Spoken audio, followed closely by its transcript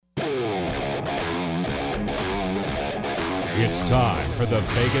It's time for the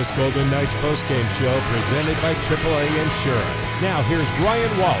Vegas Golden Knights postgame show presented by AAA Insurance. Now here's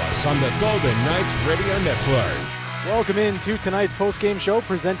Ryan Wallace on the Golden Knights Radio Network. Welcome into tonight's postgame show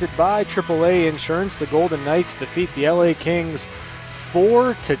presented by AAA Insurance. The Golden Knights defeat the LA Kings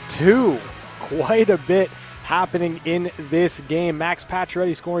 4-2. Quite a bit happening in this game. Max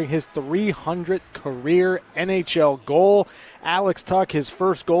Pacioretty scoring his 300th career NHL goal. Alex Tuch, his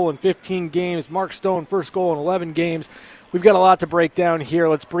first goal in 15 games. Mark Stone, first goal in 11 games. We've got a lot to break down here.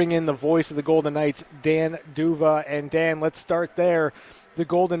 Let's bring in the voice of the Golden Knights, Dan D'Uva. And Dan, let's start there. The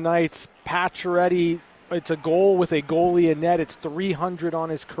Golden Knights, Pacioretty, it's a goal with a goalie in net. It's 300 on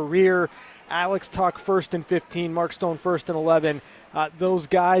his career. Alex Tuch first in 15, Mark Stone first in 11. Those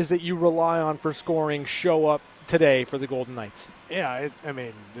guys that you rely on for scoring show up today for the Golden Knights. Yeah,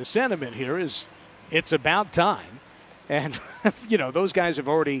 the sentiment here is it's about time. And, those guys have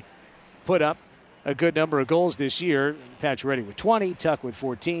already put up a good number of goals this year. Pacioretty with 20, Tuch with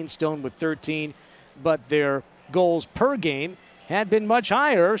 14, Stone with 13. But their goals per game had been much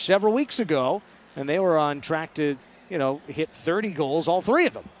higher several weeks ago, and they were on track to, hit 30 goals, all three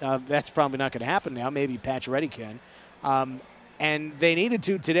of them. That's probably not going to happen now. Maybe Pacioretty can. And they needed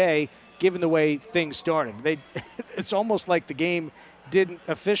to today, given the way things started. It's almost like the game didn't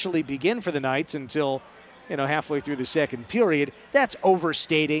officially begin for the Knights until, halfway through the second period. That's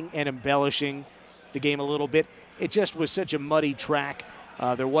overstating and embellishing the game a little bit. It just was such a muddy track.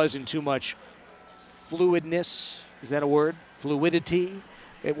 There wasn't too much fluidness. Is that a word? Fluidity.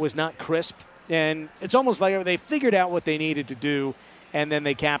 It was not crisp. And it's almost like they figured out what they needed to do, and then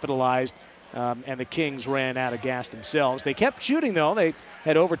they capitalized, and the Kings ran out of gas themselves. They kept shooting, though. They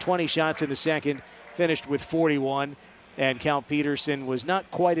had over 20 shots in the second, finished with 41, and Cal Peterson was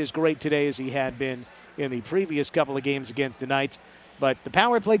not quite as great today as he had been in the previous couple of games against the Knights. But the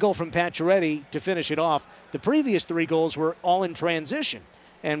power play goal from Pacioretty to finish it off, the previous three goals were all in transition.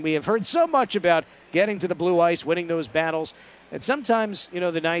 And we have heard so much about getting to the blue ice, winning those battles. And sometimes,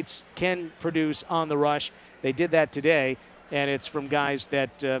 the Knights can produce on the rush. They did that today, and it's from guys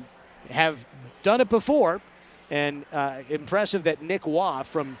that have done it before. And impressive that Nick Waugh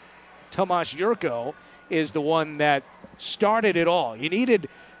from Tomas Jurko is the one that started it all. You needed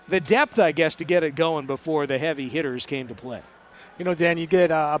the depth, I guess, to get it going before the heavy hitters came to play. Dan, you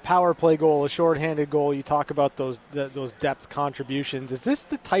get a power play goal, a shorthanded goal. You talk about those depth contributions. Is this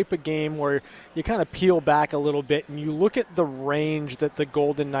the type of game where you kind of peel back a little bit and you look at the range that the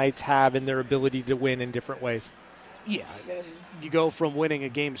Golden Knights have in their ability to win in different ways? Yeah, you go from winning a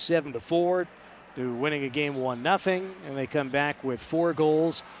game 7-4 to winning a game 1-0, and they come back with 4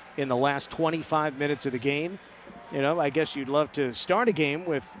 goals in the last 25 minutes of the game. I guess you'd love to start a game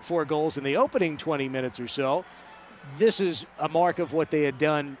with 4 goals in the opening 20 minutes or so. This is a mark of what they had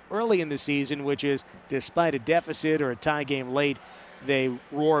done early in the season, which is despite a deficit or a tie game late, they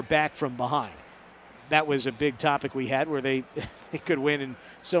roar back from behind. That was a big topic we had where they could win in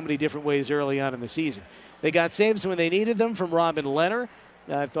so many different ways early on in the season. They got saves when they needed them from Robin Lehner.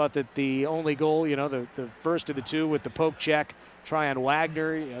 I thought that the only goal, the first of the two with the poke check, Tryon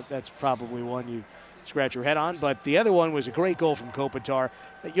Wagner, that's probably one you scratch your head on. But the other one was a great goal from Kopitar.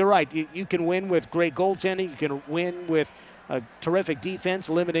 You're right. You can win with great goaltending. You can win with a terrific defense,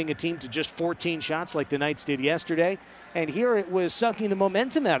 limiting a team to just 14 shots like the Knights did yesterday. And here it was sucking the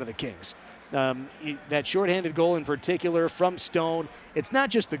momentum out of the Kings. That shorthanded goal in particular from Stone, it's not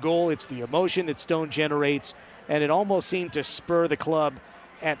just the goal, it's the emotion that Stone generates. And it almost seemed to spur the club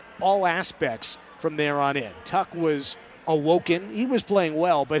at all aspects from there on in. Tuch was awoken. He was playing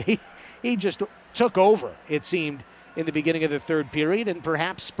well, but he just took over, it seemed, in the beginning of the third period, and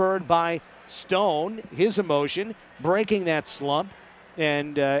perhaps spurred by Stone, his emotion, breaking that slump,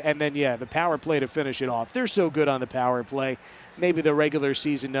 and then, the power play to finish it off. They're so good on the power play. Maybe the regular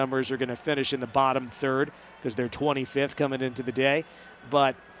season numbers are going to finish in the bottom third because they're 25th coming into the day.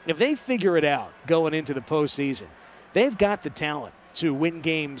 But if they figure it out going into the postseason, they've got the talent to win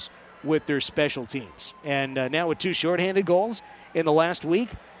games with their special teams. And now with 2 shorthanded goals in the last week,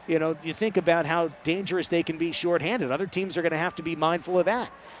 you think about how dangerous they can be shorthanded. Other teams are going to have to be mindful of that.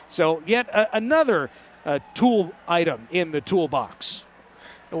 So yet another tool item in the toolbox.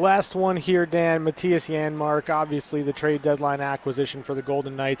 The last one here, Dan, Mattias Janmark, obviously the trade deadline acquisition for the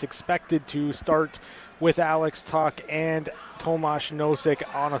Golden Knights, expected to start with Alex Tuch and Tomas Nosek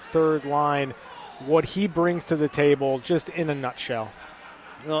on a third line. What he brings to the table, just in a nutshell.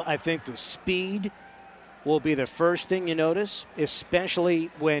 Well, I think the speed will be the first thing you notice,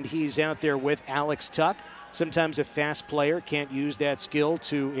 especially when he's out there with Alex Tuch. Sometimes a fast player can't use that skill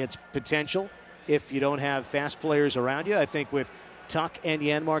to its potential if you don't have fast players around you. I think with Tuch and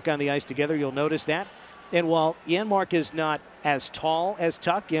Janmark on the ice together, you'll notice that. And while Janmark is not as tall as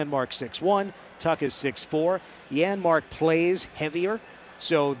Tuch, Janmark's 6'1", Tuch is 6'4", Janmark plays heavier.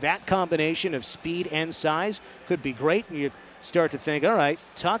 So that combination of speed and size could be great. And you start to think, all right,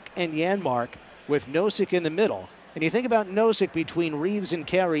 Tuch and Janmark with Nosek in the middle. And you think about Nosek between Reeves and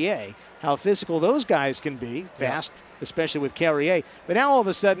Carrier, how physical those guys can be, fast, especially with Carrier. But now all of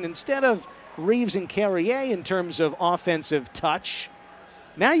a sudden, instead of Reeves and Carrier in terms of offensive touch,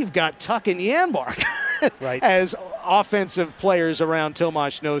 now you've got Tuch and Janmark right. as offensive players around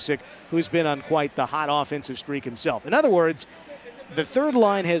Tomas Nosek, who's been on quite the hot offensive streak himself. In other words, the third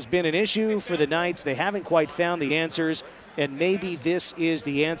line has been an issue for the Knights. They haven't quite found the answers, and maybe this is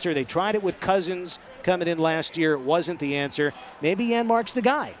the answer. They tried it with Cousins coming in last year. It wasn't the answer. Maybe Janmark's the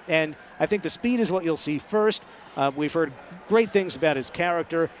guy, and I think the speed is what you'll see first. We've heard great things about his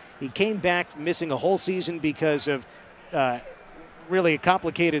character. He came back missing a whole season because of really a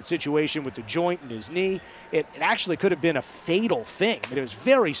complicated situation with the joint in his knee. It actually could have been a fatal thing. It was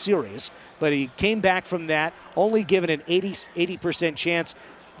very serious, but he came back from that, only given an 80% chance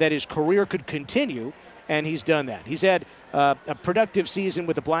that his career could continue, and he's done that. He's had a productive season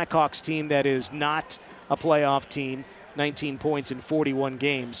with the Blackhawks team that is not a playoff team, 19 points in 41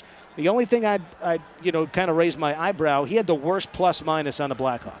 games. The only thing I'd kind of raise my eyebrow, he had the worst plus-minus on the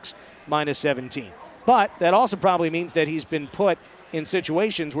Blackhawks, minus 17. But that also probably means that he's been put in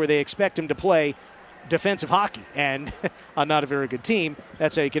situations where they expect him to play defensive hockey, and on not a very good team,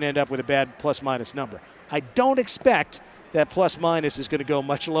 that's how you can end up with a bad plus-minus number. I don't expect that plus-minus is going to go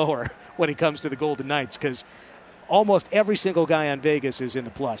much lower when it comes to the Golden Knights, because almost every single guy on Vegas is in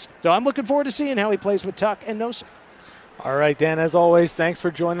the plus. So I'm looking forward to seeing how he plays with Tuch and Nosek. All right, Dan, as always, thanks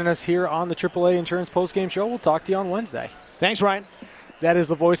for joining us here on the AAA Insurance Postgame Show. We'll talk to you on Wednesday. Thanks, Ryan. That is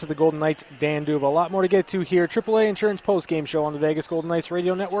the voice of the Golden Knights, Dan D'Uva. A lot more to get to here. AAA Insurance Postgame Show on the Vegas Golden Knights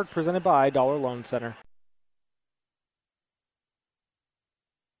Radio Network, presented by Dollar Loan Center.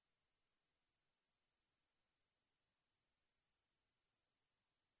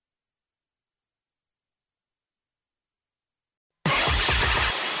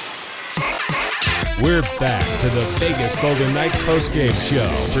 We're back to the Vegas Golden Knights postgame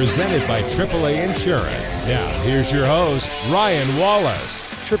show, presented by AAA Insurance. Now, here's your host, Ryan Wallace.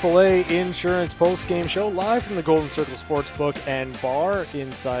 AAA Insurance postgame show live from the Golden Circle Sportsbook and Bar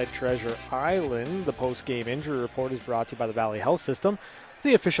inside Treasure Island. The postgame injury report is brought to you by the Valley Health System,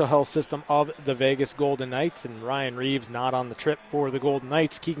 the official health system of the Vegas Golden Knights. And Ryan Reeves not on the trip for the Golden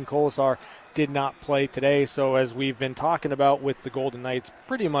Knights. Keegan Kolesar did not play today. So as we've been talking about with the Golden Knights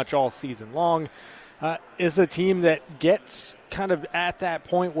pretty much all season long, is a team that gets kind of at that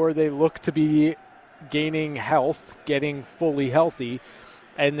point where they look to be gaining health, getting fully healthy,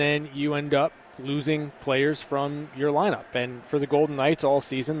 and then you end up losing players from your lineup. And for the Golden Knights all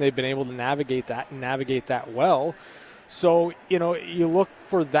season, they've been able to navigate that well. So, you look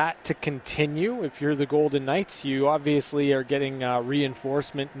for that to continue. If you're the Golden Knights, you obviously are getting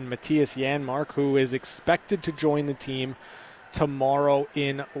reinforcement in Matthias Janmark, who is expected to join the team tomorrow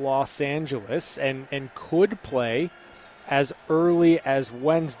in Los Angeles and could play as early as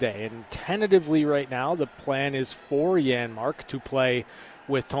Wednesday. And tentatively right now, the plan is for Janmark to play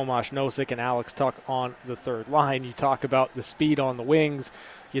with Tomas Nosek and Alex Tuch on the third line. You talk about the speed on the wings.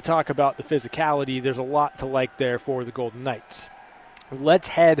 You talk about the physicality. There's a lot to like there for the Golden Knights. Let's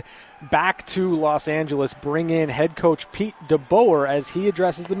head back to Los Angeles, bring in head coach Pete DeBoer as he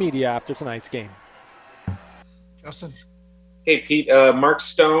addresses the media after tonight's game. Justin. Hey, Pete. Mark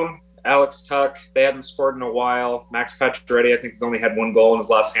Stone, Alex Tuch, they hadn't scored in a while. Max Pacioretty, I think, has only had one goal in his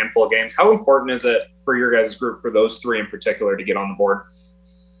last handful of games. How important is it for your guys' group, for those three in particular, to get on the board?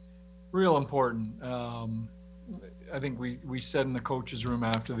 Real important. I think we said in the coaches' room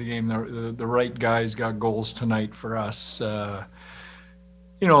after the game, the right guys got goals tonight for us.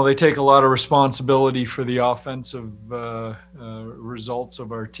 They take a lot of responsibility for the offensive results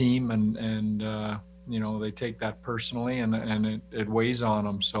of our team, and they take that personally, and it weighs on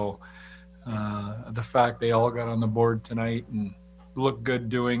them. So the fact they all got on the board tonight and look good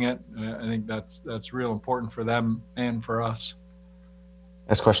doing it, I think that's real important for them and for us.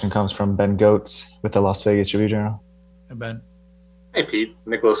 Next question comes from Ben Goetz with the Las Vegas Review-Journal. Hey, Ben. Hey, Pete.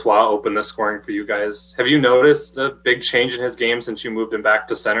 Nicholas Waugh opened the scoring for you guys. Have you noticed a big change in his game since you moved him back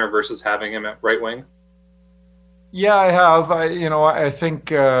to center versus having him at right wing? Yeah, I have. I think,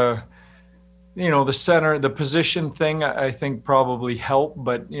 the center, the position thing, I think probably helped.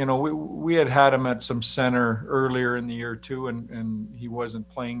 But, we had him at some center earlier in the year too, and he wasn't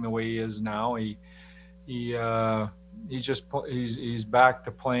playing the way he is now. He's back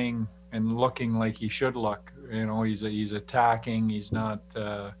to playing and looking like he should look. He's attacking. He's not,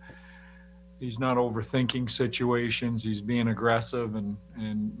 he's not overthinking situations. He's being aggressive and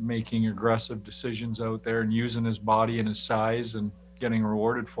making aggressive decisions out there and using his body and his size and getting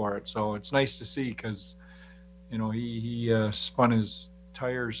rewarded for it. So it's nice to see because, he spun his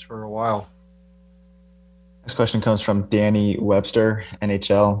tires for a while. Next question comes from Danny Webster,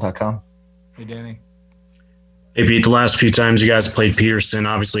 NHL.com. Hey, Danny. Hey, Pete, the last few times you guys played Peterson,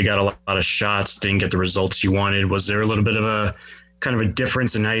 obviously got a lot of shots, didn't get the results you wanted. Was there a little bit of a kind of a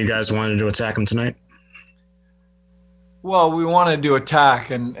difference in how you guys wanted to attack him tonight? Well, we wanted to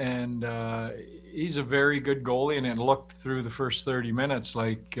attack, and he's a very good goalie, and it looked through the first 30 minutes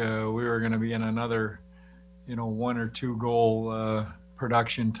like we were going to be in another, 1 or 2 goal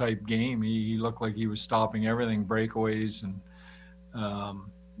production type game. He looked like he was stopping everything, breakaways, and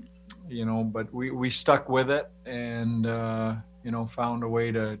but we stuck with it and found a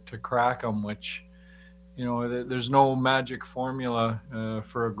way to crack them, which there's no magic formula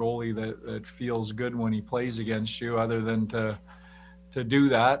for a goalie that feels good when he plays against you, other than to do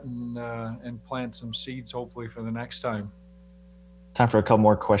that and plant some seeds hopefully for the next time. Time for a couple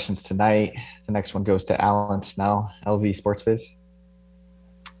more questions tonight. The next one goes to Alan Snell, LV Sports Biz.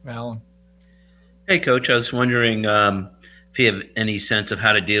 Alan. Hey, Coach. I was wondering if you have any sense of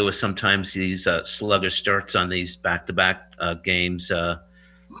how to deal with sometimes these sluggish starts on these back-to-back games.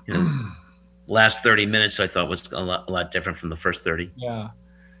 Last 30 minutes I thought was a lot different from the first 30. Yeah.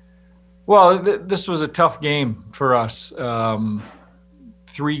 Well, this was a tough game for us. 3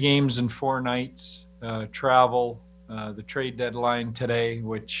 games in 4 nights, travel, the trade deadline today,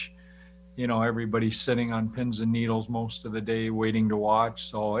 which, everybody's sitting on pins and needles most of the day waiting to watch.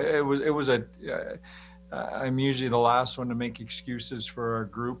 So I'm usually the last one to make excuses for our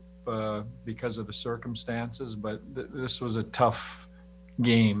group because of the circumstances, but this was a tough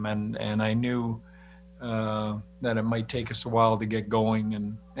game, and I knew that it might take us a while to get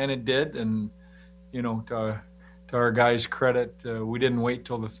going, and it did. And to our guys' credit, we didn't wait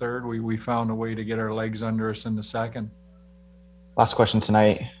till the third. We found a way to get our legs under us in the second. Last question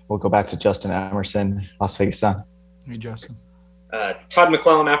tonight. We'll go back to Justin Emerson, Las Vegas Sun. Hey, Justin. Todd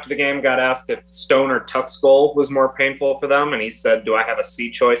McClellan after the game got asked if Stone or Tuck's goal was more painful for them, and he said, "Do I have a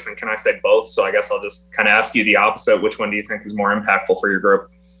C choice, and can I say both?" So I guess I'll just kind of ask you the opposite. Which one do you think is more impactful for your group?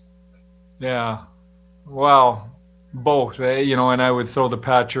 Yeah, well, both, and I would throw the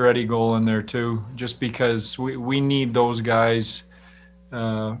Pacioretty goal in there too, just because we need those guys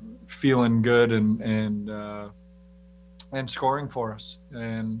feeling good and scoring for us.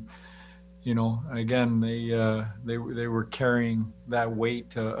 And again, they were carrying that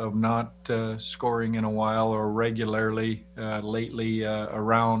weight of not scoring in a while or regularly lately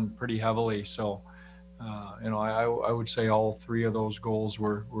around pretty heavily. So, I would say all 3 of those goals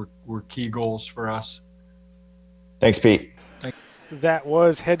were key goals for us. Thanks, Pete. That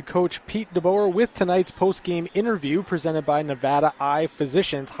was head coach Pete DeBoer with tonight's post-game interview presented by Nevada Eye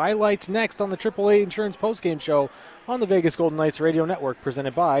Physicians. Highlights next on the AAA Insurance post-game show on the Vegas Golden Knights Radio Network,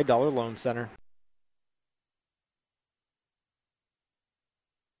 presented by Dollar Loan Center.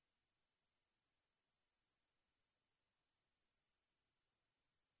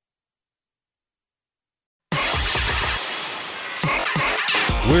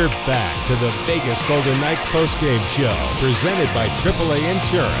 We're back to the Vegas Golden Knights postgame show, presented by AAA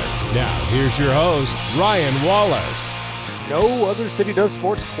Insurance. Now, here's your host, Ryan Wallace. No other city does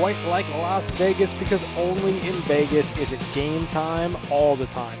sports quite like Las Vegas, because only in Vegas is it game time all the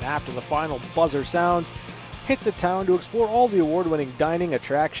time. After the final buzzer sounds, hit the town to explore all the award-winning dining,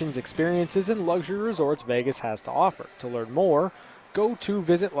 attractions, experiences, and luxury resorts Vegas has to offer. To learn more, go to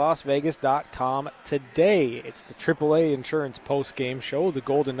visitlasvegas.com today. It's the AAA Insurance post-game show. The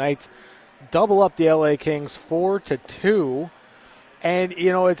Golden Knights double up the LA Kings 4-2. And,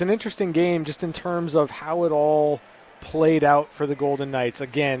 it's an interesting game just in terms of how it all played out for the Golden Knights.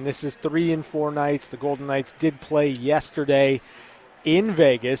 Again, this is 3 and 4 nights. The Golden Knights did play yesterday in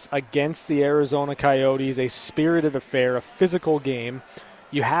Vegas against the Arizona Coyotes, a spirited affair, a physical game.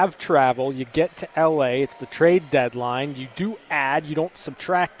 You have travel, you get to LA, it's the trade deadline, you do add, you don't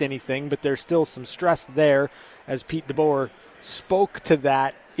subtract anything, but there's still some stress there, as Pete DeBoer spoke to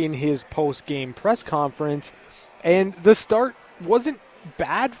that in his post-game press conference. And the start wasn't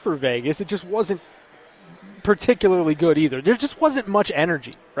bad for Vegas, it just wasn't particularly good either. There just wasn't much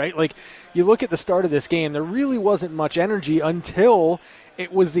energy, right? Like, you look at the start of this game, there really wasn't much energy until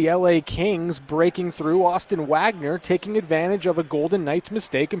it was the LA Kings breaking through. Austin Wagner taking advantage of a Golden Knights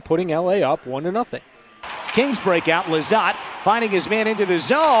mistake and putting LA up 1-0. Kings break out. Lizotte finding his man into the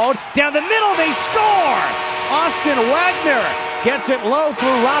zone. Down the middle, they score! Austin Wagner gets it low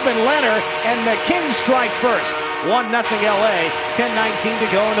through Robin Lehner, and the Kings strike first. 1-0 LA, 10:19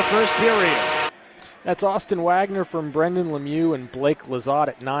 to go in the first period. That's Austin Wagner from Brendan Lemieux and Blake Lizotte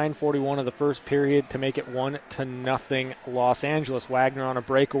at 9:41 of the first period to make it 1-0 Los Angeles. Wagner on a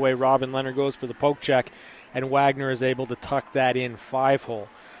breakaway. Robin Leonard goes for the poke check, and Wagner is able to tuck that in 5-hole.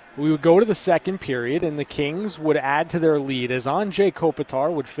 We would go to the second period, and the Kings would add to their lead as Anze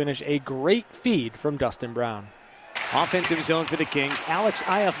Kopitar would finish a great feed from Dustin Brown. Offensive zone for the Kings. Alex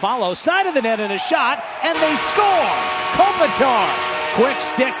Iafallo, side of the net and a shot, and they score! Kopitar! Quick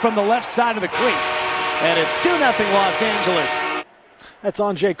stick from the left side of the crease. And it's 2-0 Los Angeles. That's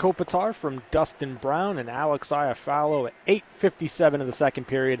Anze Kopitar from Dustin Brown and Alex Iafallo at 8:57 of the second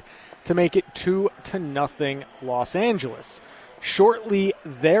period to make it 2-0 Los Angeles. Shortly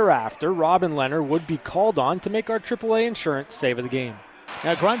thereafter, Robin Leonard would be called on to make our AAA Insurance save of the game.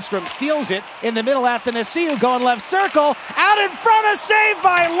 Now Grundstrom steals it in the middle after Nasiu going left circle. Out in front, a save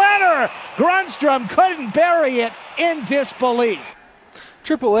by Leonard. Grundstrom couldn't bury it in disbelief.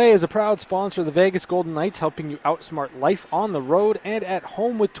 AAA is a proud sponsor of the Vegas Golden Knights, helping you outsmart life on the road and at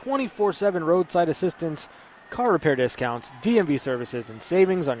home with 24/7 roadside assistance, car repair discounts, DMV services, and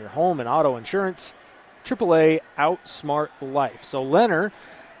savings on your home and auto insurance. AAA outsmart life. So Leonard,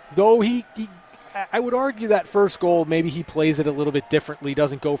 though I would argue that first goal, maybe he plays it a little bit differently,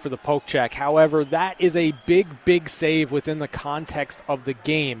 doesn't go for the poke check. However, that is a big save within the context of the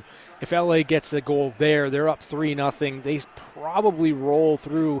game. If LA gets the goal there, they're up 3-0. They probably roll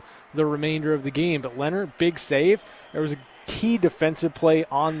through the remainder of the game. But Leonard, big save. There was a key defensive play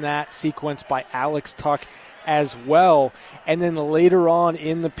on that sequence by Alex Tuch as well. And then later on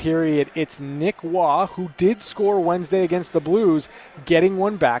in the period, it's Nick Waugh, who did score Wednesday against the Blues, getting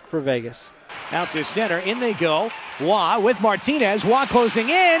one back for Vegas. Out to center, in they go. Waugh with Martinez. Waugh closing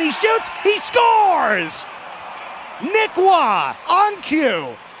in. He shoots. He scores! Nick Waugh on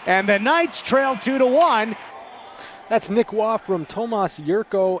cue. And the Knights trail 2-1. That's Nick Waugh from Tomas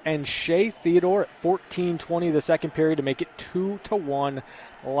Jurko and Shea Theodore at 14:20 of the second period to make it 2-1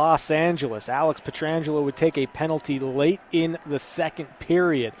 Los Angeles. Alex Pietrangelo would take a penalty late in the second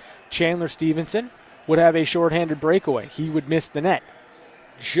period. Chandler Stevenson would have a shorthanded breakaway. He would miss the net.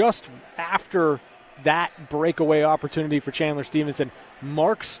 Just after that breakaway opportunity for Chandler Stevenson,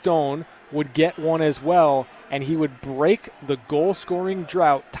 Mark Stone would get one as well, and he would break the goal-scoring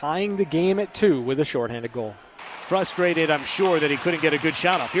drought, tying the game at 2 with a shorthanded goal. Frustrated, I'm sure, that he couldn't get a good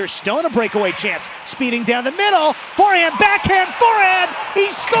shot off. Here's Stone, a breakaway chance. Speeding down the middle. Forehand, backhand, forehand. He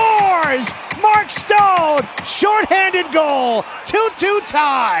scores! Mark Stone, shorthanded goal. 2-2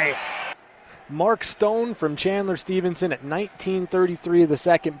 tie. Mark Stone from Chandler Stevenson at 19:33 of the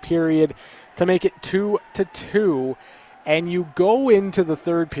second period to make it 2-2. And you go into the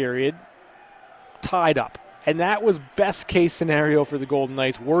third period tied up. And that was best case scenario for the Golden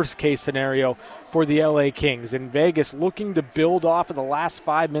Knights, worst case scenario for the LA Kings. And Vegas, looking to build off of the last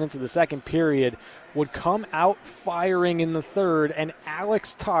 5 minutes of the second period, would come out firing in the third, and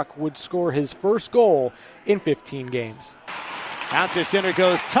Alex Tuch would score his first goal in 15 games. Out to center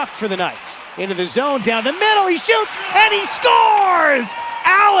goes Tuch for the Knights. Into the zone, down the middle, he shoots, and he scores!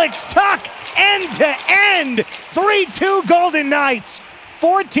 Alex Tuch, end to end, 3-2 Golden Knights.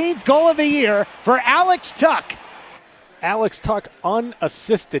 14th goal of the year for Alex Tuch. Alex Tuch,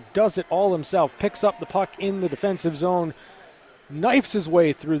 unassisted, does it all himself, picks up the puck in the defensive zone, knifes his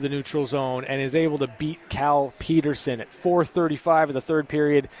way through the neutral zone, and is able to beat Cal Peterson at 4:35 of the third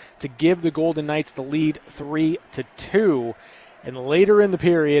period to give the Golden Knights the lead 3-2. And later in the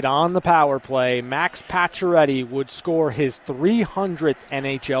period, on the power play, Max Pacioretty would score his 300th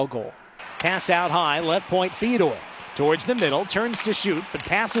NHL goal. Pass out high, left point Theodore. Towards the middle, turns to shoot, but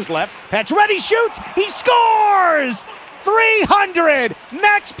passes left. Pacioretty shoots! He scores! 300!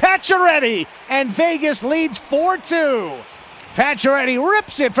 Max Pacioretty! And Vegas leads 4-2. Pacioretty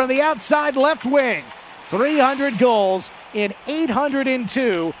rips it from the outside left wing. 300 goals in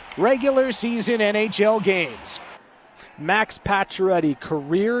 802 regular season NHL games. Max Pacioretty,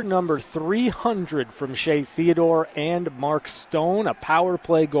 career number 300 from Shea Theodore and Mark Stone, a power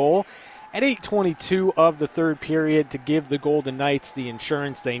play goal at 8:22 of the third period to give the Golden Knights the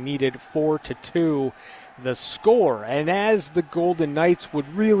insurance they needed, 4-2 the score. And as the Golden Knights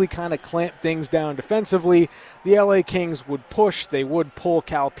would really kind of clamp things down defensively, the LA Kings would push. They would pull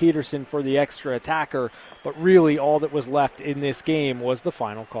Cal Peterson for the extra attacker, but really all that was left in this game was the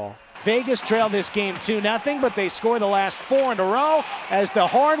final call. Vegas trailed this game 2-0, but they score the last 4 in a row as the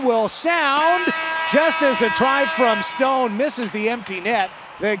horn will sound just as a try from Stone misses the empty net.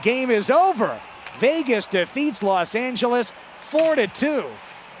 The game is over. Vegas defeats Los Angeles 4-2.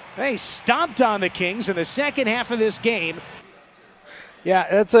 They stomped on the Kings in the second half of this game. Yeah,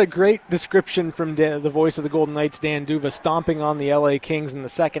 that's a great description from the voice of the Golden Knights, Dan Duva, stomping on the LA Kings in the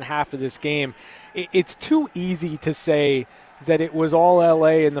second half of this game. It's too easy to say that it was all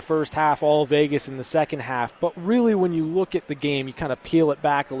LA in the first half, all Vegas in the second half. But really, when you look at the game, you kind of peel it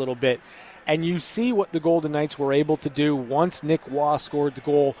back a little bit, and you see what the Golden Knights were able to do once Nick Waugh scored the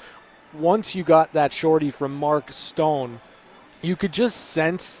goal. Once you got that shorty from Mark Stone, you could just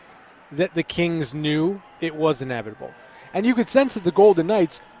sense that the Kings knew it was inevitable. And you could sense that the Golden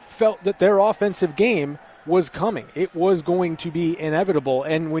Knights felt that their offensive game was coming. It was going to be inevitable.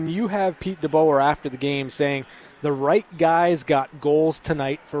 And when you have Pete DeBoer after the game saying, the right guys got goals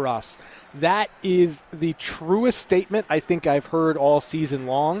tonight for us, that is the truest statement I think I've heard all season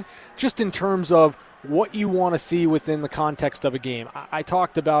long, just in terms of what you want to see within the context of a game. I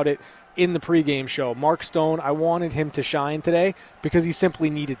talked about it in the pregame show. Mark Stone, I wanted him to shine today because he simply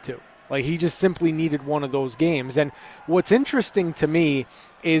needed to. Like, he just simply needed one of those games. And what's interesting to me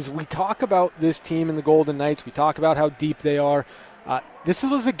is we talk about this team in the Golden Knights. We talk about how deep they are. This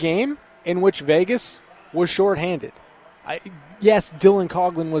was a game in which Vegas was shorthanded. Yes, Dylan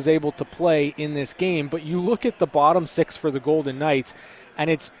Coghlan was able to play in this game, but you look at the bottom six for the Golden Knights, and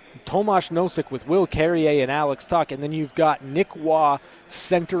it's Tomas Nosek with Will Carrier and Alex Tuch, and then you've got Nick Waugh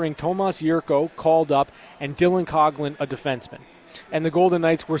centering Tomas Jurko called up, and Dylan Coghlan, a defenseman. And the Golden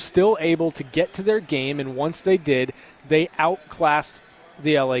Knights were still able to get to their game, and once they did, they outclassed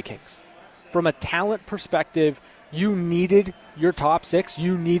the LA Kings. From a talent perspective, you needed your top six.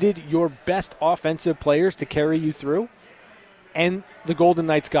 You needed your best offensive players to carry you through, and the Golden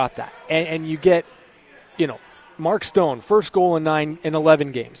Knights got that. And you get, Mark Stone, first goal in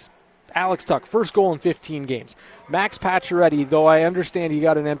 11 games. Alex Tuch, first goal in 15 games. Max Pacioretty, though I understand he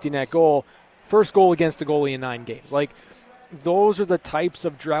got an empty net goal, first goal against a goalie in 9 games. Like, those are the types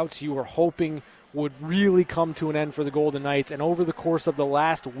of droughts you were hoping would really come to an end for the Golden Knights. And over the course of the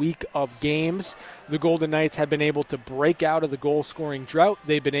last week of games, the Golden Knights have been able to break out of the goal-scoring drought.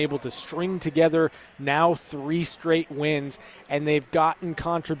 They've been able to string together now 3 straight wins, and they've gotten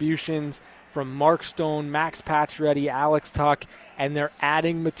contributions from Mark Stone, Max Pacioretty, Alex Tuch, and they're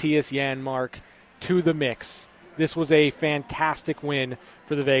adding Matthias Janmark to the mix. This was a fantastic win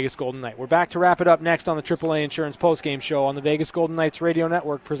for the Vegas Golden Knights. We're back to wrap it up next on the AAA Insurance postgame show on the Vegas Golden Knights Radio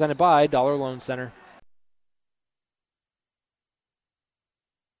Network, presented by Dollar Loan Center.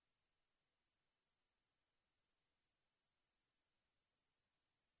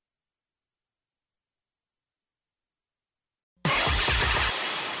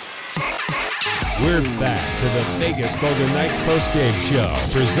 We're back to the Vegas Golden Knights postgame show,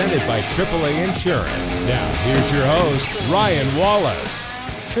 presented by AAA Insurance. Now, here's your host, Ryan Wallace.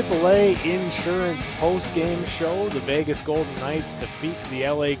 AAA Insurance postgame show. The Vegas Golden Knights defeat the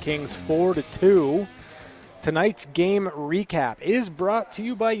LA Kings 4-2. Tonight's game recap is brought to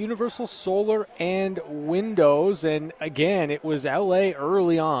you by Universal Solar and Windows. And again, it was LA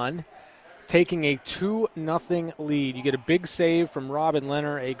early on, taking a 2-0 lead. You get a big save from Robin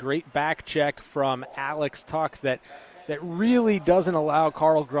Lehner, a great back check from Alex Tuch that really doesn't allow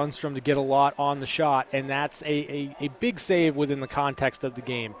Carl Grundstrom to get a lot on the shot, and that's a big save within the context of the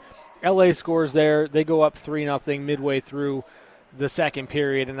game. LA scores there. They go up 3-0 midway through the second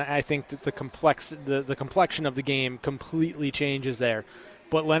period, and I think that the complexion of the game completely changes there.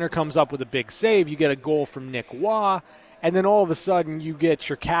 But Lehner comes up with a big save. You get a goal from Nick Waugh, and then all of a sudden you get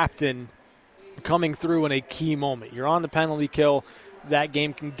your captain coming through in a key moment. You're on the penalty kill. That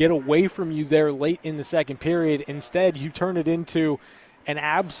game can get away from you there late in the second period. Instead, you turn it into an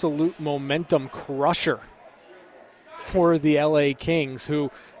absolute momentum crusher for the LA Kings, who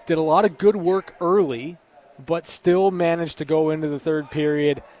did a lot of good work early, but still managed to go into the third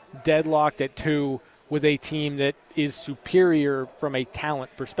period deadlocked at 2 with a team that is superior from a talent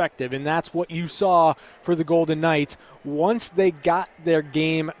perspective. And that's what you saw for the Golden Knights. Once they got their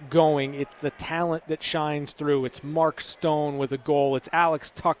game going, it's the talent that shines through. It's Mark Stone with a goal. It's Alex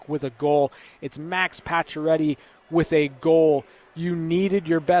Tuch with a goal. It's Max Pacioretty with a goal. You needed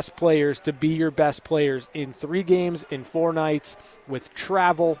your best players to be your best players in 3 games, in 4 nights, with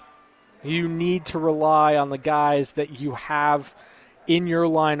travel. You need to rely on the guys that you have in your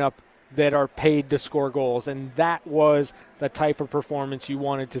lineup that are paid to score goals, and that was the type of performance you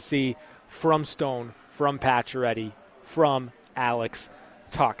wanted to see from Stone, from Pacioretty, from Alex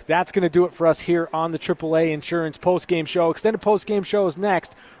Tuch. That's going to do it for us here on the AAA Insurance postgame show. Extended postgame show is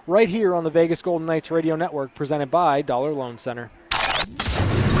next, right here on the Vegas Golden Knights Radio Network, presented by Dollar Loan Center.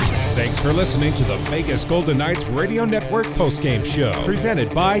 Thanks for listening to the Vegas Golden Knights Radio Network postgame show,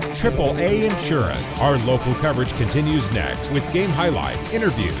 presented by AAA Insurance. Our local coverage continues next with game highlights,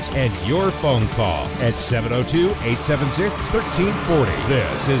 interviews, and your phone calls at 702-876-1340.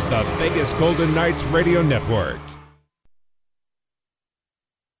 This is the Vegas Golden Knights Radio Network.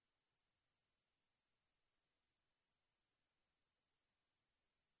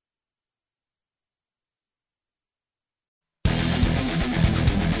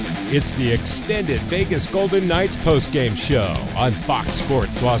 It's the extended Vegas Golden Knights postgame show on Fox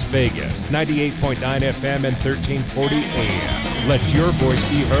Sports Las Vegas, 98.9 FM and 1340 AM. Let your voice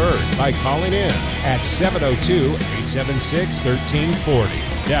be heard by calling in at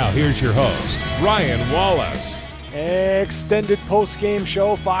 702-876-1340. Now here's your host, Ryan Wallace. Extended postgame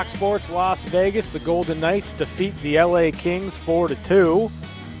show, Fox Sports Las Vegas. The Golden Knights defeat the LA Kings 4-2.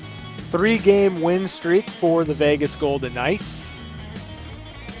 3-game win streak for the Vegas Golden Knights.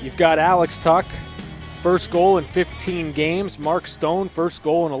 You've got Alex Tuch, first goal in 15 games. Mark Stone, first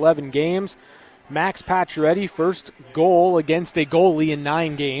goal in 11 games. Max Pacioretty, first goal against a goalie in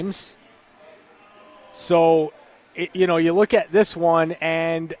 9 games. So, you look at this one,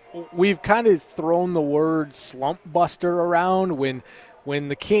 and we've kind of thrown the word slump buster around when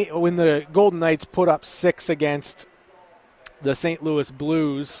the Golden Knights put up 6 against the St. Louis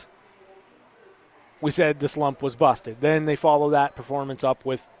Blues. We said the slump was busted. Then they follow that performance up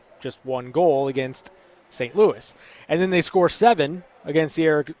with just 1 goal against St. Louis. And then they score 7 against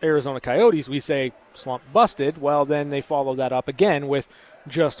the Arizona Coyotes. We say slump busted. Well, then they follow that up again with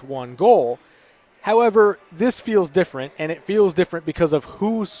just 1 goal. However, this feels different, and it feels different because of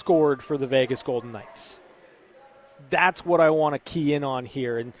who scored for the Vegas Golden Knights. That's what I want to key in on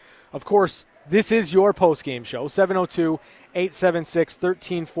here. And, of course, this is your postgame show,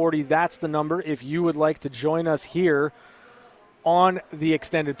 702-876-1340. That's the number if you would like to join us here on the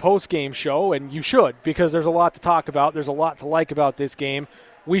extended postgame show, and you should, because there's a lot to talk about. There's a lot to like about this game.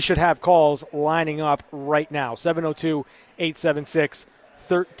 We should have calls lining up right now.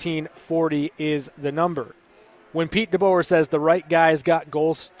 702-876-1340 is the number. When Pete DeBoer says the right guys got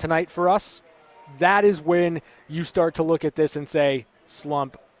goals tonight for us, that is when you start to look at this and say,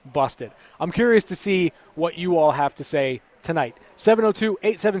 slump busted. I'm curious to see what you all have to say tonight.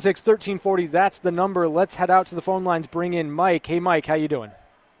 702-876-1340, that's the number. Let's head out to the phone lines, bring in Mike. Hey, Mike, how you doing?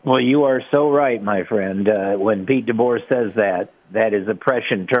 Well, you are so right, my friend. When Pete DeBoer says that is a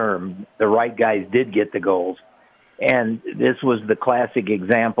prescient term. The right guys did get the goals. And this was the classic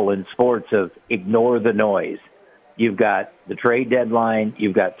example in sports of ignore the noise. You've got the trade deadline.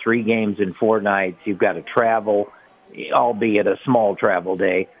 You've got 3 games in 4 nights. You've got to travel, albeit a small travel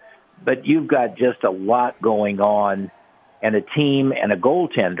day. But you've got just a lot going on, and a team and a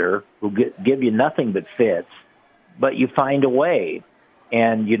goaltender who give you nothing but fits, but you find a way.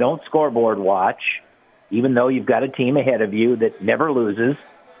 And you don't scoreboard watch, even though you've got a team ahead of you that never loses.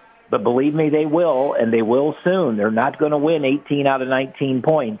 But believe me, they will, and they will soon. They're not going to win 18 out of 19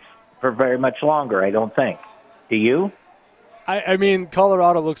 points for very much longer, I don't think. Do you? I mean,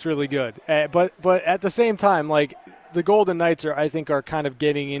 Colorado looks really good. But at the same time, like, the Golden Knights are kind of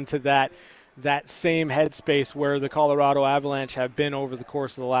getting into that same headspace where the Colorado Avalanche have been over the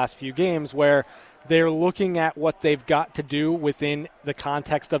course of the last few games, where they're looking at what they've got to do within the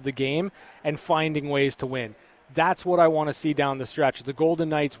context of the game and finding ways to win. That's what I want to see down the stretch. The Golden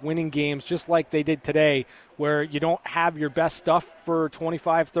Knights winning games just like they did today, where you don't have your best stuff for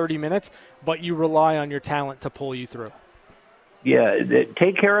 25, 30 minutes, but you rely on your talent to pull you through. Yeah,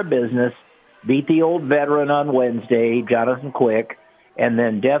 take care of business. Beat the old veteran on Wednesday, Jonathan Quick, and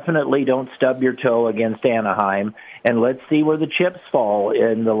then definitely don't stub your toe against Anaheim. And let's see where the chips fall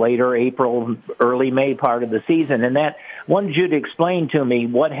in the later April, early May part of the season. And that wanted you to explain to me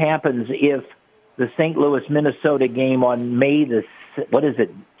what happens if the St. Louis-Minnesota game on May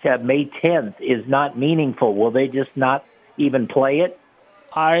 10th is not meaningful. Will they just not even play it?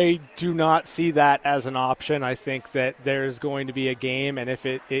 I do not see that as an option. I think that there's going to be a game, and if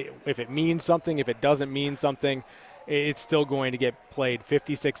it means something, if it doesn't mean something, it's still going to get played.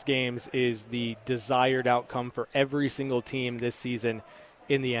 56 games is the desired outcome for every single team this season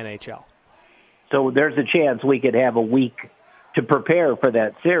in the NHL. So there's a chance we could have a week to prepare for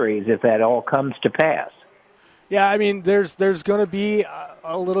that series if that all comes to pass. Yeah, I mean, there's going to be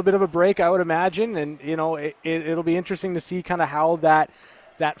a little bit of a break, I would imagine, and it'll be interesting to see kind of how that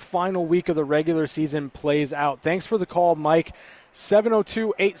final week of the regular season plays out. Thanks for the call, Mike.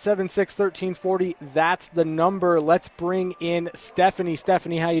 702-876-1340. That's the number. Let's bring in Stephanie.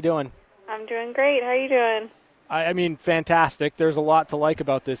 Stephanie, how you doing? I'm doing great. How are you doing? I mean, fantastic. There's a lot to like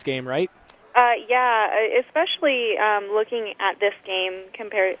about this game, right? Yeah, especially looking at this game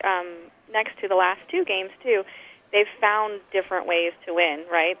compared next to the last two games, too. They've found different ways to win,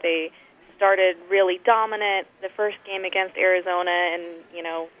 right? They started really dominant the first game against Arizona and,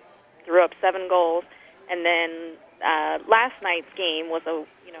 threw up 7 goals. And then last night's game was a,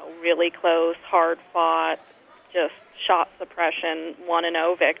 really close, hard-fought, just shot suppression,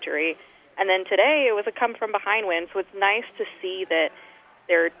 1-0 victory. And then today it was a come-from-behind win, so it's nice to see that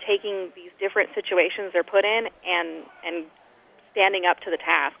they're taking these different situations they're put in and standing up to the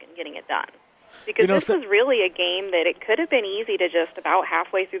task and getting it done. Because this was really a game that it could have been easy to just about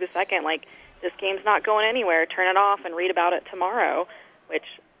halfway through the second, like, this game's not going anywhere, turn it off and read about it tomorrow, which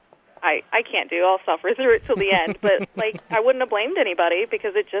I can't do. I'll suffer through it till the end. But, I wouldn't have blamed anybody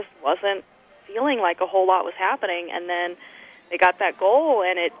because it just wasn't feeling like a whole lot was happening. And then they got that goal,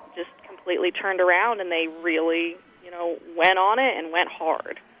 and it just completely turned around, and they really, went on it and went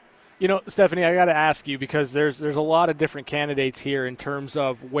hard. Stephanie, I got to ask you because there's a lot of different candidates here in terms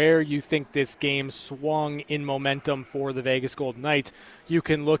of where you think this game swung in momentum for the Vegas Golden Knights. You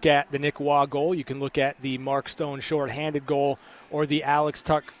can look at the Nick Waugh goal. You can look at the Mark Stone shorthanded goal or the Alex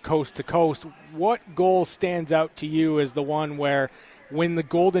Tuch coast-to-coast. What goal stands out to you as the one where when the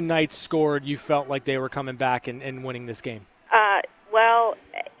Golden Knights scored, you felt like they were coming back and winning this game? Well,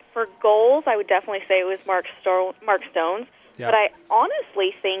 for goals, I would definitely say it was Mark Stone's. Yeah. But I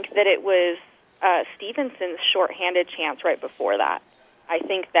honestly think that it was Stevenson's shorthanded chance right before that. I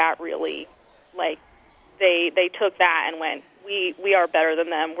think that really, they took that and went, we are better than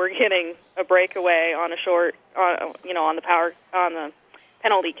them. We're getting a breakaway on a short, on the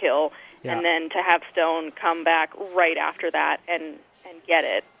penalty kill, and then to have Stone come back right after that and get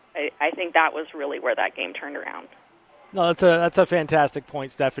it. I think that was really where that game turned around. No, that's a fantastic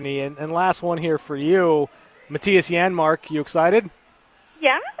point, Stephanie. And last one here for you. Mattias Janmark, you excited?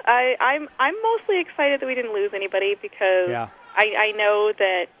 Yeah, I'm mostly excited that we didn't lose anybody because I know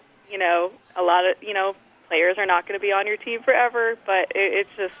that, a lot of, players are not going to be on your team forever, but it's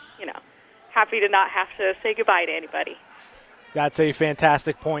just, happy to not have to say goodbye to anybody. That's a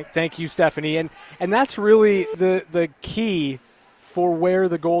fantastic point. Thank you, Stephanie. And that's really the key for where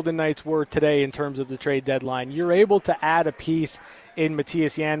the Golden Knights were today in terms of the trade deadline. You're able to add a piece in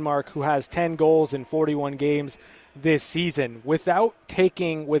Mattias Janmark, who has 10 goals in 41 games this season, without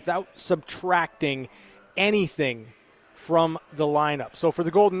subtracting anything from the lineup. So for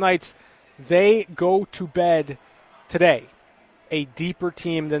the Golden Knights, they go to bed today a deeper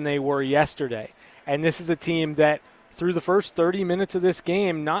team than they were yesterday. And this is a team that, through the first 30 minutes of this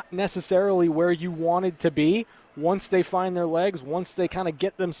game, not necessarily where you wanted to be. Once they find their legs, once they kind of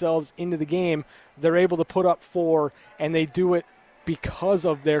get themselves into the game, they're able to put up 4, and they do it because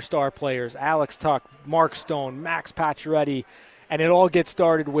of their star players, Alex Tuch, Mark Stone, Max Pacioretty, and it all gets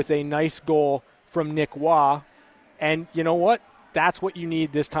started with a nice goal from Nick Waugh. And you know what? That's what you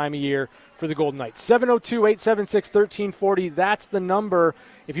need this time of year for the Golden Knights. 702-876-1340, that's the number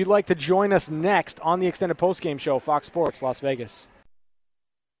if you'd like to join us next on the Extended Postgame Show, Fox Sports Las Vegas.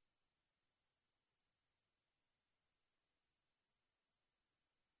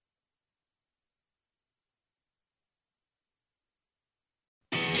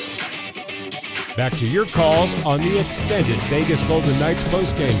 Back to your calls on the Extended Vegas Golden Knights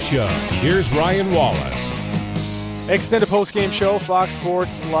postgame show. Here's Ryan Wallace. Extended postgame show, Fox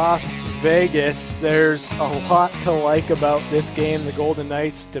Sports Las Vegas. There's a lot to like about this game. The Golden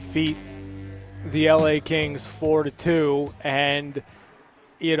Knights defeat the LA Kings 4-2, and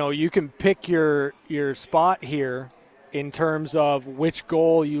you can pick your spot here in terms of which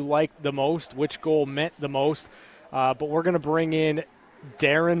goal you liked the most, which goal meant the most. But we're going to bring in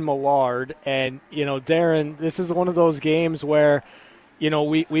Darren Millard, and Darren, this is one of those games where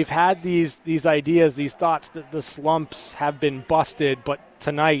we've had these ideas, these thoughts that the slumps have been busted, but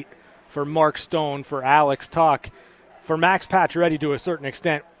tonight for Mark Stone, for Alex Tuch, for Max Pacioretty to a certain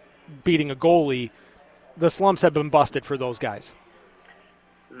extent beating a goalie, the slumps have been busted for those guys.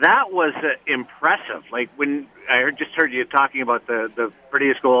 That was impressive. Like when I just heard you talking about the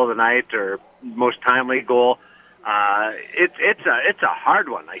prettiest goal of the night or most timely goal. It's a hard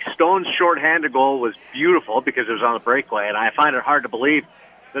one. Like Stone's shorthanded goal was beautiful because it was on the breakaway, and I find it hard to believe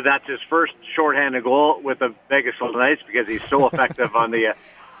that that's his first shorthanded goal with the Vegas Golden Knights because he's so effective on the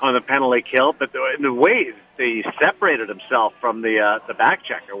penalty kill. But the way that he separated himself from the back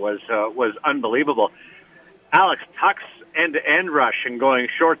checker was unbelievable. Alex Tuch's end-to-end rush and going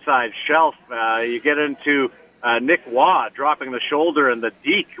short side shelf. You get into Nick Waugh dropping the shoulder in the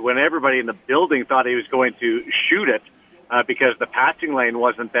deke when everybody in the building thought he was going to shoot it because the passing lane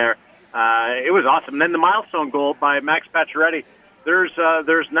wasn't there. It was awesome. And then the milestone goal by Max Pacioretty.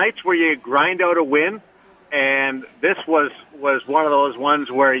 there's nights where you grind out a win, and this was one of those ones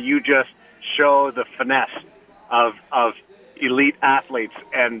where you just show the finesse of elite athletes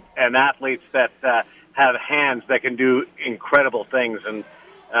and athletes that have hands that can do incredible things, and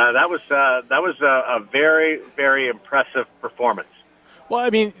that was a very, very impressive performance. Well, I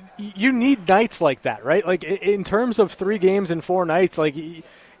mean, you need nights like that, right? Like in terms of 3 games in 4 nights, like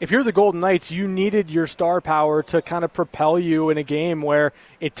if you're the Golden Knights, you needed your star power to kind of propel you in a game where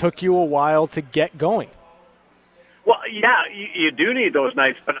it took you a while to get going. Well, yeah, you do need those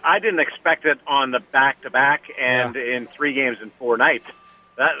nights, but I didn't expect it on the back-to-back and in 3 games in 4 nights.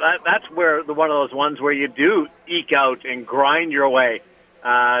 That's where one of those ones where you do eke out and grind your way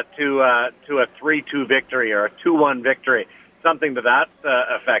to a 3-2 victory or a 2-1 victory, something to that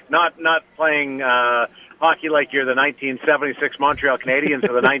effect. Not playing hockey like you're the 1976 Montreal Canadiens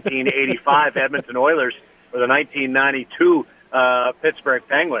or the 1985 Edmonton Oilers or the 1992 Pittsburgh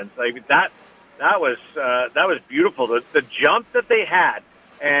Penguins. Like that was beautiful. The jump that they had,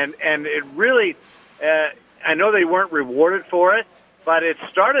 and it really, I know they weren't rewarded for it, but it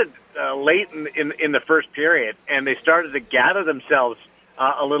started late in the first period, and they started to gather themselves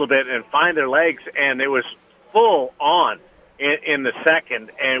a little bit and find their legs, and it was full on in the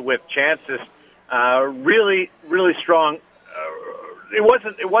second, and with chances, really, really strong. It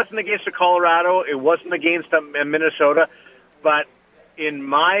wasn't against the Colorado, it wasn't against Minnesota, but in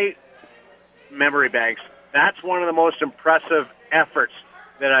my memory banks, that's one of the most impressive efforts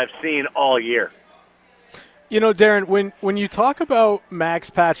that I've seen all year. You know, Darren, when you talk about Max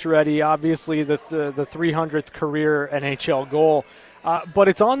Pacioretty, obviously the 300th career NHL goal, but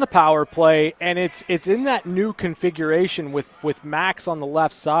it's on the power play, and it's in that new configuration with Max on the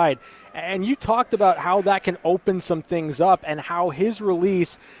left side. And you talked about how that can open some things up and how his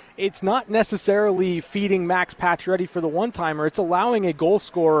release, it's not necessarily feeding Max Pacioretty for the one-timer. It's allowing a goal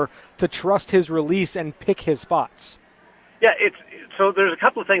scorer to trust his release and pick his spots. Yeah, so there's a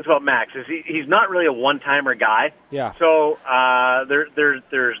couple of things about Max. He's not really a one-timer guy. Yeah. So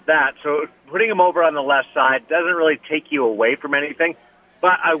there's that. So putting him over on the left side doesn't really take you away from anything.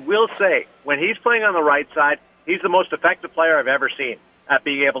 But I will say, when he's playing on the right side, he's the most effective player I've ever seen at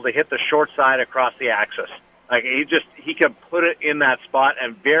being able to hit the short side across the axis. Like he can put it in that spot,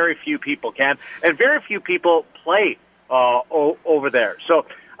 and very few people can, and very few people play over there. So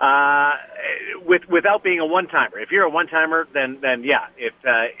without being a one-timer, if you're a one-timer, then yeah,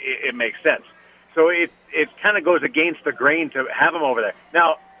 it makes sense. So it kind of goes against the grain to have him over there.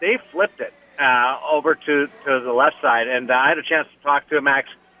 Now they flipped it over to the left side, and I had a chance to talk to Max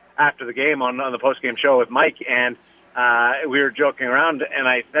after the game on the post-game show with Mike, and we were joking around, and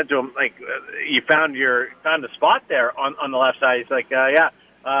I said to him, like, you found the spot there on the left side. He's like, yeah,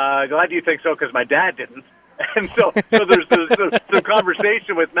 glad you think so, because my dad didn't. And so there's some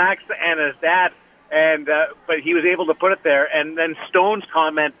conversation with Max and his dad, and but he was able to put it there. And then Stone's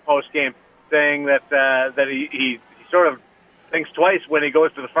comment post game saying that he sort of thinks twice when he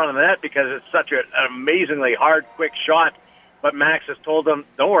goes to the front of the net because it's such an amazingly hard, quick shot. But Max has told him,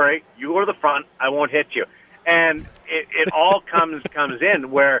 "Don't worry, you go to the front. I won't hit you." And it all comes in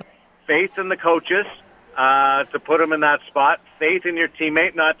where faith in the coaches to put him in that spot, faith in your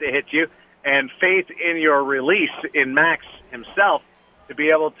teammate not to hit you, and faith in your release in Max himself to be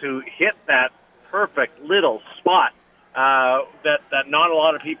able to hit that perfect little spot that not a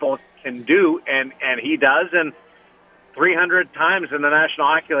lot of people can do, and he does. And 300 times in the National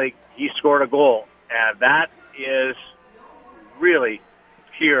Hockey League, he scored a goal. And that is really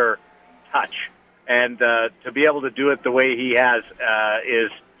pure touch. And to be able to do it the way he has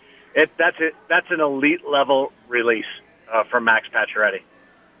that's an elite level release from Max Pacioretty.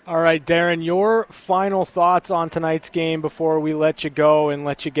 All right, Darren, your final thoughts on tonight's game before we let you go and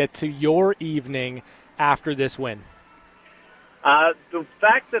let you get to your evening after this win. The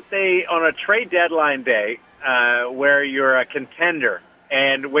fact that they, on a trade deadline day, where you're a contender,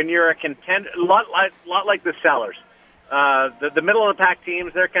 and when you're a contender, a lot like the Sellers, the middle of the pack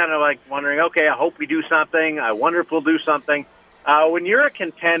teams, they're kind of like wondering, okay, I hope we do something. I wonder if we'll do something. When you're a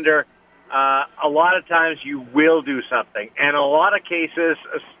contender, a lot of times you will do something. And in a lot of cases,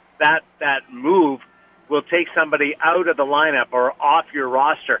 that move will take somebody out of the lineup or off your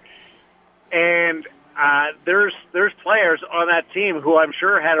roster. And there's players on that team who I'm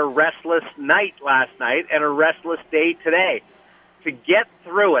sure had a restless night last night and a restless day today. To get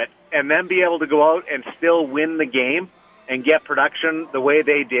through it and then be able to go out and still win the game and get production the way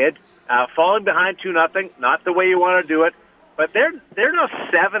they did, falling behind 2-0, not the way you want to do it, but they're now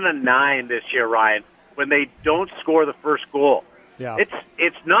 7-9 this year, Ryan, when they don't score the first goal. Yeah.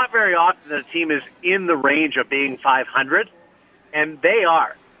 It's not very often that a team is in the range of being 500, and they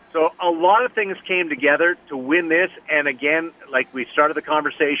are. So a lot of things came together to win this, and again, like we started the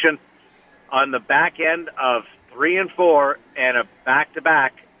conversation, on the back end of 3 and 4 and a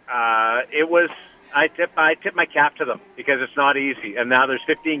back-to-back, it was, I tip my cap to them because it's not easy. And now there's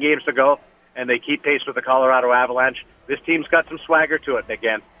 15 games to go, and they keep pace with the Colorado Avalanche. This team's got some swagger to it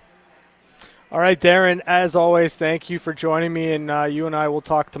again. All right, Darren, as always, thank you for joining me, and you and I will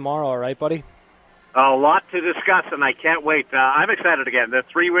talk tomorrow, all right, buddy? A lot to discuss, and I can't wait. I'm excited again. The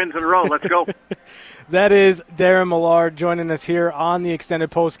 3 wins in a row. Let's go. That is Darren Millard joining us here on the Extended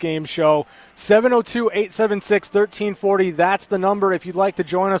Postgame Show. 702-876-1340. That's the number if you'd like to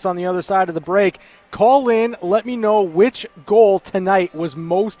join us on the other side of the break. Call in. Let me know which goal tonight was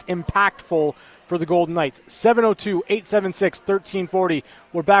most impactful for the Golden Knights. 702-876-1340.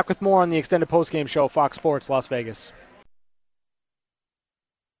 We're back with more on the Extended Postgame Show, Fox Sports Las Vegas.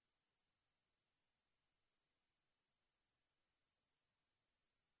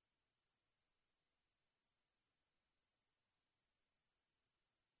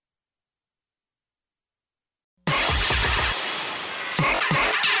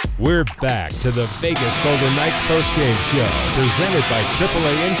 We're back to the Vegas Golden Knights postgame show, presented by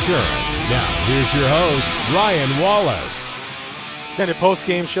AAA Insurance. Now, here's your host, Ryan Wallace. Extended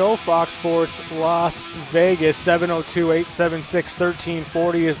postgame show, Fox Sports Las Vegas.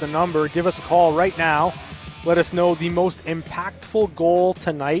 702-876-1340 is the number. Give us a call right now. Let us know the most impactful goal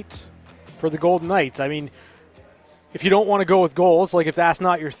tonight for the Golden Knights. I mean, if you don't want to go with goals, like if that's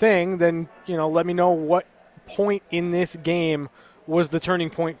not your thing, then, let me know what point in this game was the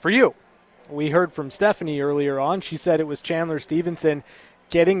turning point for you. We heard from Stephanie earlier on. She said it was Chandler Stevenson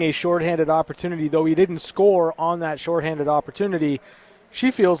getting a shorthanded opportunity, though he didn't score on that shorthanded opportunity.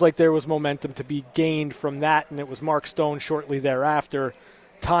 She feels like there was momentum to be gained from that, and it was Mark Stone shortly thereafter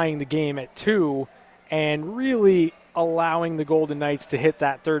tying the game at 2 and really allowing the Golden Knights to hit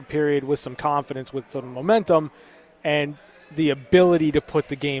that third period with some confidence, with some momentum, and the ability to put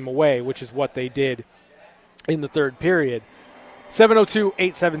the game away, which is what they did in the third period.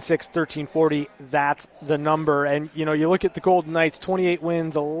 702-876-1340, that's the number. And, you look at the Golden Knights, 28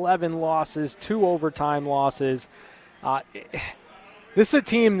 wins, 11 losses, 2 overtime losses. This is a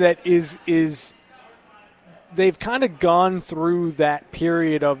team that is they've kind of gone through that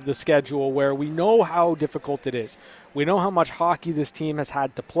period of the schedule where we know how difficult it is. We know how much hockey this team has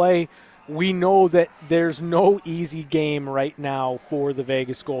had to play. We know that there's no easy game right now for the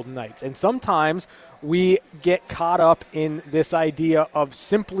Vegas Golden Knights. And sometimes we get caught up in this idea of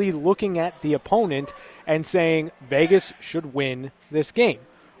simply looking at the opponent and saying Vegas should win this game.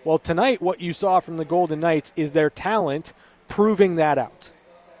 Well, tonight what you saw from the Golden Knights is their talent proving that out.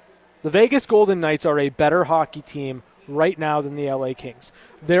 The Vegas Golden Knights are a better hockey team right now than the LA Kings.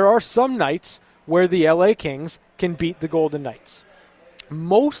 There are some nights where the LA Kings can beat the Golden Knights.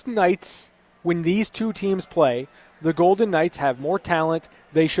 Most nights when these two teams play, the Golden Knights have more talent.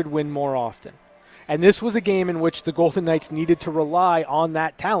 They should win more often. And this was a game in which the Golden Knights needed to rely on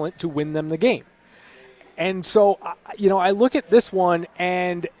that talent to win them the game. And so, I look at this one,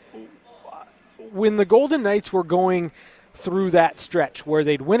 and when the Golden Knights were going through that stretch where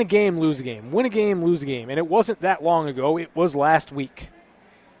they'd win a game, lose a game, win a game, lose a game, and it wasn't that long ago, it was last week,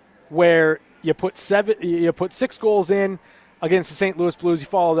 where you put 6 goals in against the St. Louis Blues, you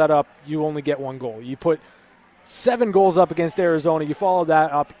follow that up, you only get 1 goal. You put 7 goals up against Arizona, you follow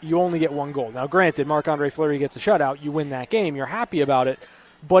that up, you only get 1 goal. Now, granted, Marc-Andre Fleury gets a shutout, you win that game, you're happy about it,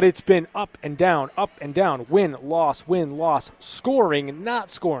 but it's been up and down, win, loss, scoring, not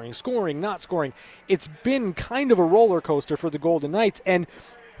scoring, scoring, not scoring. It's been kind of a roller coaster for the Golden Knights, and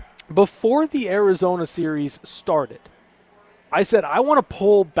before the Arizona series started, I said I want to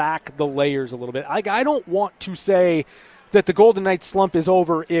pull back the layers a little bit. I don't want to say that the Golden Knights slump is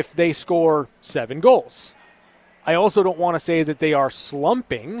over if they score 7 goals. I also don't want to say that they are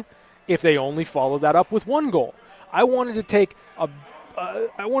slumping if they only follow that up with 1 goal. I wanted to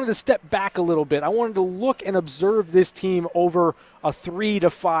step back a little bit. I wanted to look and observe this team over a 3 to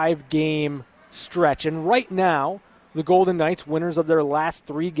 5 game stretch. And right now, the Golden Knights, winners of their last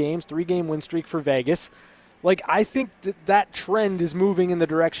 3 games, 3-game win streak for Vegas, I think that trend is moving in the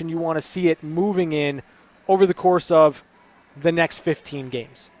direction you want to see it moving in over the course of the next 15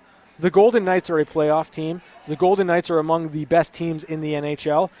 games. The Golden Knights are a playoff team. The Golden Knights are among the best teams in the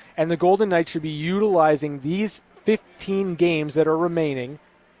NHL, and the Golden Knights should be utilizing these 15 games that are remaining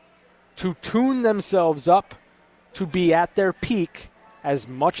to tune themselves up to be at their peak as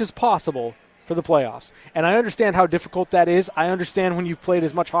much as possible for the playoffs. And I understand how difficult that is. I understand when you've played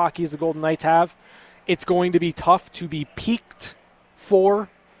as much hockey as the Golden Knights have, it's going to be tough to be peaked for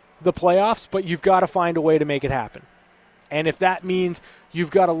the playoffs, but you've got to find a way to make it happen. And if that means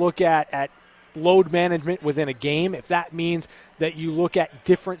you've got to look at load management within a game, if that means that you look at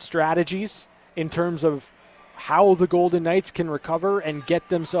different strategies in terms of how the Golden Knights can recover and get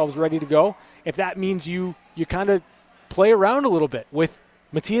themselves ready to go, if that means you kind of play around a little bit with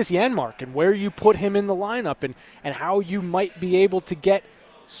Matthias Janmark and where you put him in the lineup and how you might be able to get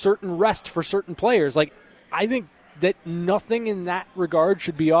certain rest for certain players. Like, I think that nothing in that regard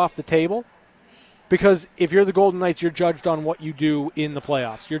should be off the table, because if you're the Golden Knights, you're judged on what you do in the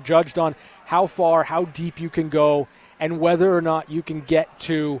playoffs. You're judged on how far, how deep you can go, and whether or not you can get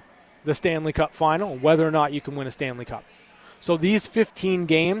to the Stanley Cup final, whether or not you can win a Stanley Cup. So these 15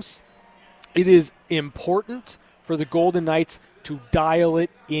 games, it is important for the Golden Knights to dial it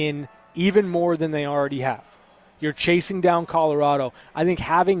in even more than they already have. You're chasing down Colorado. I think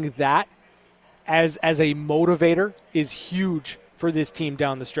having that as a motivator is huge for this team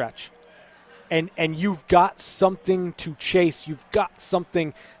down the stretch. And you've got something to chase. You've got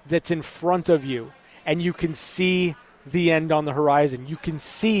something that's in front of you, and you can see the end on the horizon. You can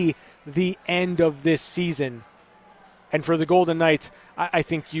see the end of this season. And for the Golden Knights, I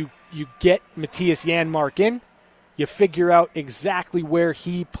think you get Matthias Janmark in. You figure out exactly where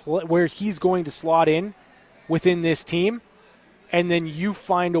he's going to slot in within this team, and then you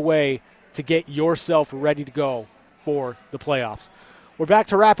find a way to get yourself ready to go for the playoffs. We're back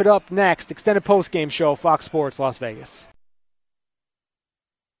to wrap it up next. Extended postgame show, Fox Sports Las Vegas.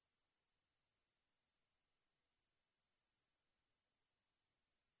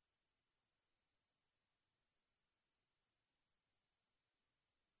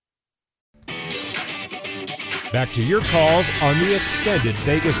 Back to your calls on the extended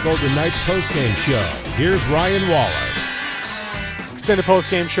Vegas Golden Knights postgame show. Here's Ryan Wallace. Extended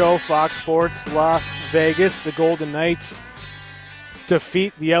postgame show, Fox Sports Las Vegas. The Golden Knights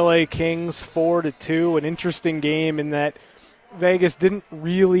defeat the LA Kings 4-2. An interesting game in that Vegas didn't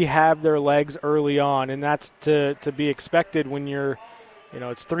really have their legs early on, and that's to be expected when you're,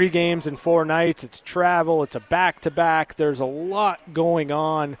 it's 3 games in 4 nights. It's travel. It's a back-to-back. There's a lot going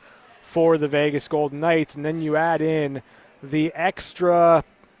on for the Vegas Golden Knights, and then you add in the extra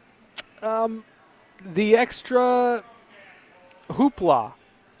hoopla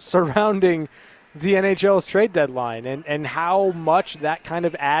surrounding the NHL's trade deadline and how much that kind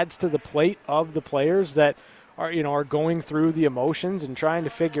of adds to the plate of the players that are going through the emotions and trying to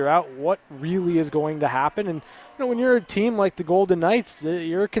figure out what really is going to happen. And when you're a team like the Golden Knights,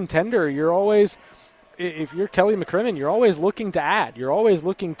 you're a contender. You're always, if you're Kelly McCrimmon, you're always looking to add. You're always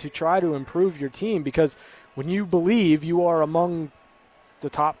looking to try to improve your team, because when you believe you are among the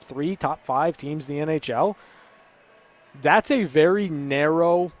top 3, top 5 teams in the NHL, that's a very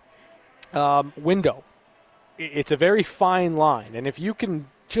narrow window. It's a very fine line. And if you can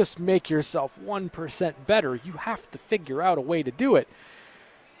just make yourself 1% better, you have to figure out a way to do it.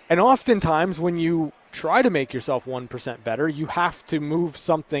 And oftentimes when you try to make yourself 1% better, you have to move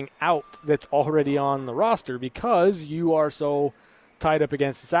something out that's already on the roster because you are so tied up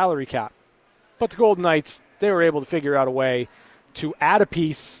against the salary cap. But the Golden Knights, they were able to figure out a way to add a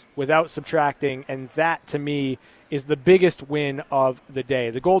piece without subtracting, and that, to me, is the biggest win of the day.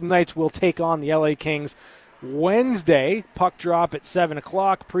 The Golden Knights will take on the LA Kings Wednesday. Puck drop at 7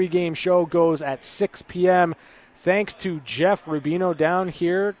 o'clock. Pre-game show goes at 6 p.m. Thanks to Jeff Rubino down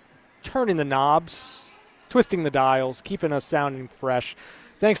here, turning the knobs, twisting the dials, keeping us sounding fresh.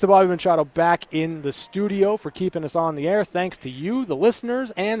 Thanks to Bobby Machado back in the studio for keeping us on the air. Thanks to you, the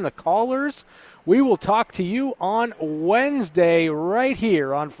listeners, and the callers. We will talk to you on Wednesday right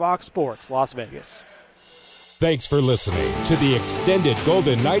here on Fox Sports Las Vegas. Thanks for listening to the extended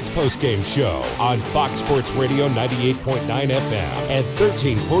Golden Knights postgame show on Fox Sports Radio 98.9 FM and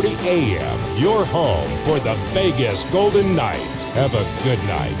 1340 AM. Your home for the Vegas Golden Knights. Have a good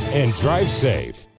night and drive safe.